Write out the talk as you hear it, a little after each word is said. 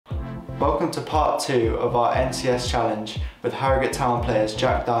Welcome to part 2 of our NCS challenge with Harrogate Town players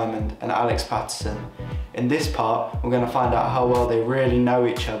Jack Diamond and Alex Pattison. In this part, we're going to find out how well they really know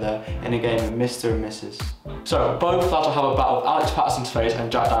each other in a game of Mr. and Mrs. So, both lads will have a battle with Alex Pattison's face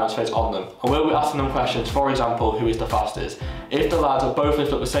and Jack Diamond's face on them, and we'll be asking them questions, for example, who is the fastest. If the lads have both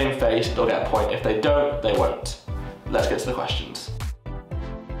lifted up the same face, they'll get a point. If they don't, they won't. Let's get to the questions.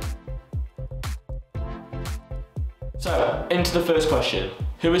 So, into the first question.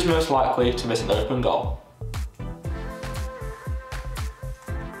 Who is most likely to miss an open goal?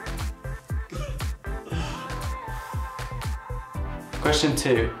 Question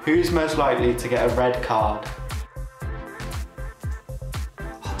 2. Who's most likely to get a red card?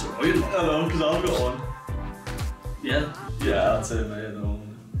 I don't know, because I've got one. Yeah, I'd say me, I know.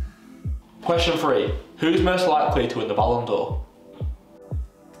 Question 3. Who's most likely to win the Ballon d'Or?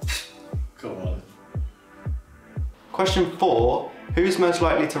 Come on. Question 4. Who's most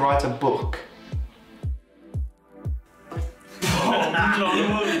likely to write a book?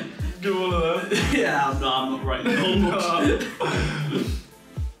 Yeah, I'm not writing no books.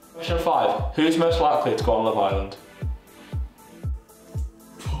 Question 5. Who's most likely to go on Love Island?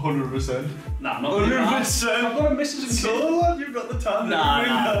 100%. Nah, not 100%. I've got a missus and kids. Lad, you've got the time.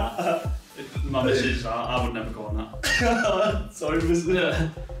 Nah. My missus, I would never go on that. Sorry, missus. Yeah.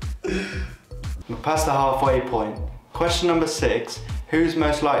 We're past the halfway point. Question number 6. Who's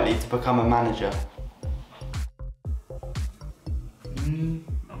most likely to become a manager?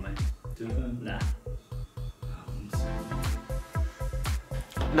 Not me. Nah.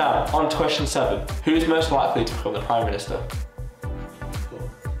 Now, on to question 7. Who's most likely to become the Prime Minister?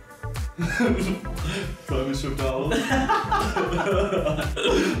 Prime Minister of Darwin.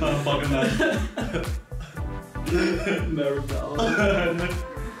 I'm fucking that. Mayor of Darwin.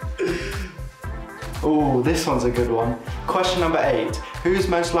 Oh, this one's a good one. Question number 8. Who's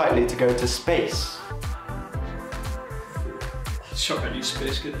most likely to go to space? Shock, I knew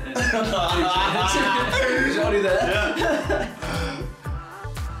space good. He's already there. Yeah.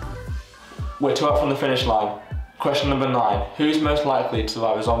 We're 2 up from the finish line. Question number 9. Who's most likely to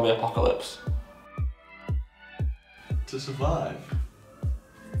survive a zombie apocalypse? To survive?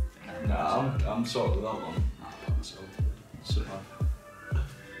 Nah, I'm sorted with that one. Survive.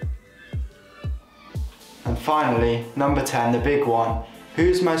 And finally, number 10, the big one.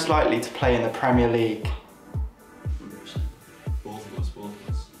 Who's most likely to play in the Premier League? 100%. Both of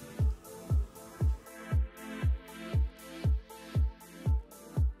us.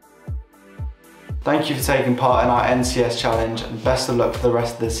 Thank you for taking part in our NCS challenge and best of luck for the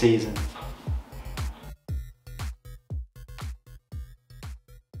rest of the season.